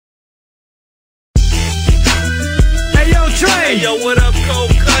Hey, yo, what up, cold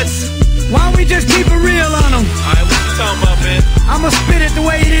cuts? why don't we just keep it real on them? Alright, what you talking about, man? I'ma spit it the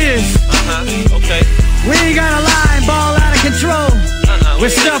way it is. Okay. We ain't gotta lie and ball out of control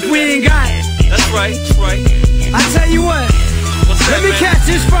with stuff we ain't got. That's right, that's right. I tell you what, What's that, let me man? catch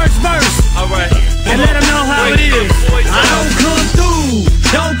this first verse Alright. and let them know how it is. I don't come through,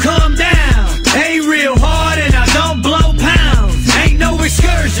 don't come down. Ain't real hard and I don't blow pounds. Ain't no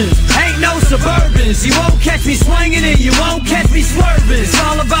excursions, ain't no Suburbans. You won't catch me swinging and you won't catch me swerving. It's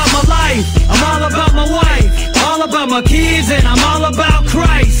all about my life, I'm all about my wife, all about my kids and I'm all about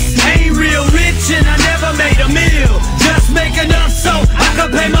Christ. Ain't real rich and I never made a meal, just make enough so I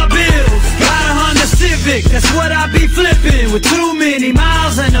can pay my bills. Got a Honda Civic, that's what I be flipping, with too many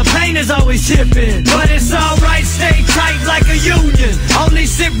miles and the paint is always chipping. But it's alright, stay tight like a union. Only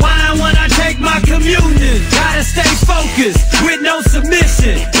sip wine when I take my communion. Gotta stay focused with no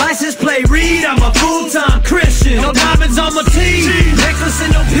submission. License plate read, I'm a full-time Christian. No diamonds on my teeth, necklace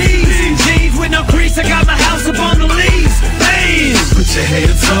and no peas, jeans with no crease. I got my house up on the leaves. Bam! Put your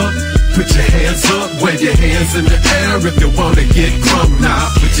hands up, put your hands up, wave your hands in the air if you wanna get crunk. Now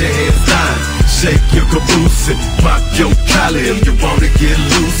put your hands down, shake your caboose and pop your collar if you wanna get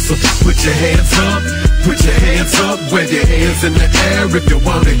loose. Put your hands up, put your hands up, wave your hands in the air if you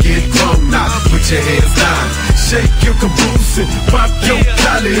wanna get crunk. Now put your hands down, shake your caboose and pop your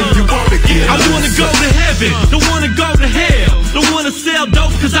collar if you wanna get loose. I wanna go to heaven, don't wanna go to hell. Don't wanna sell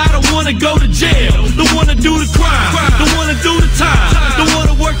dope cause I don't wanna go to jail. Don't wanna do the crime, don't wanna do the time. Don't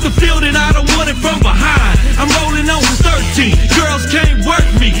wanna work the field and I don't want it from behind. I'm rolling on 13, girls can't work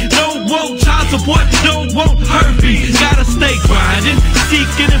me. Don't want child support, don't want herpes. Gotta stay grinding,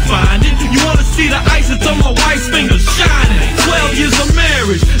 seeking and finding. You wanna see the ice that's on my wife's fingers shining. 12 years of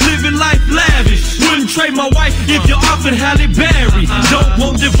marriage, living life lavish. Wouldn't trade my wife if you offered Halle Berry. Don't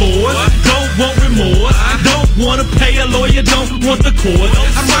want divorce, don't want remorse. Don't wanna pay a lawyer, don't want the court.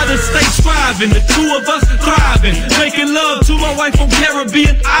 I'd rather stay striving, the two of us thriving. Making love to my wife on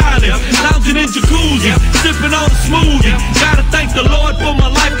Caribbean islands. Lounging in jacuzzi, sipping on a smoothie. Gotta thank the Lord for my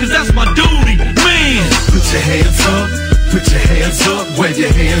life cause that's my duty. Man! Put your hands up, put your hands up, wave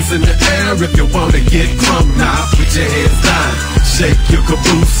your hands in the air if you wanna get crunk. Now put your hands down, shake your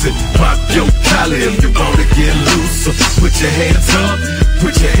caboose and pop your collar if you wanna get loose. Put your hands up,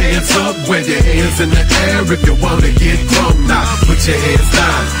 put your hands up, wave your hands in the air if you wanna get crunk. Now put your hands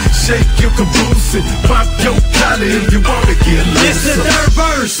down, shake your caboose and pop your collar if you wanna get loose. It's the third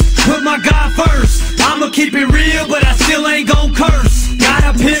verse, put my God first. I'ma keep it real, but I still ain't gon' curse. Got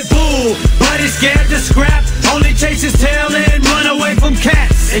a pit bull, but he's scared to scrap. Only chase his tail and run away from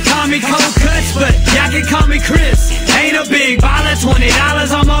cats. They call me Cold Cuts, but y'all can call me Chris. Ain't a big baller,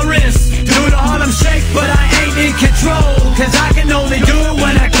 $20 on my wrist. Do the Harlem Shake, but I ain't in control, cause I can only do it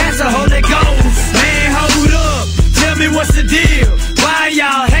when I catch a Holy Ghost. Man, hold up, tell me what's the deal. Why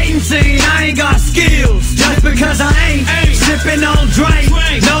y'all hating, saying I ain't got skills? Just because I ain't sipping on drink.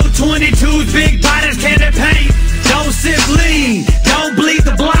 No 22s, big bodies, candy paint. Don't sip lean, don't bleed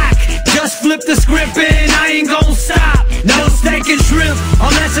the block. Just flip the script and I ain't gon' stop. No steak and shrimp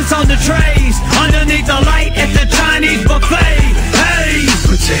unless it's on the trays, underneath the light at the Chinese buffet. Hey!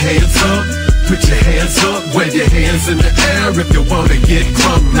 Put your hands up, put your hands up, wave your hands in the air if you wanna get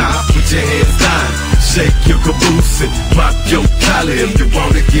crunk. Now put your hands down, shake your caboose and pop your collar if you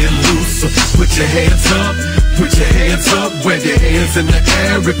wanna get loose. Put your hands up, put your hands up, wave your hands in the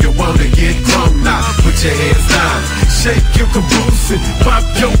air if you wanna get crunk. Now put your hands down, shake your caboose and pop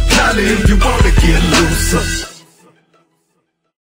your collar if you wanna get loose.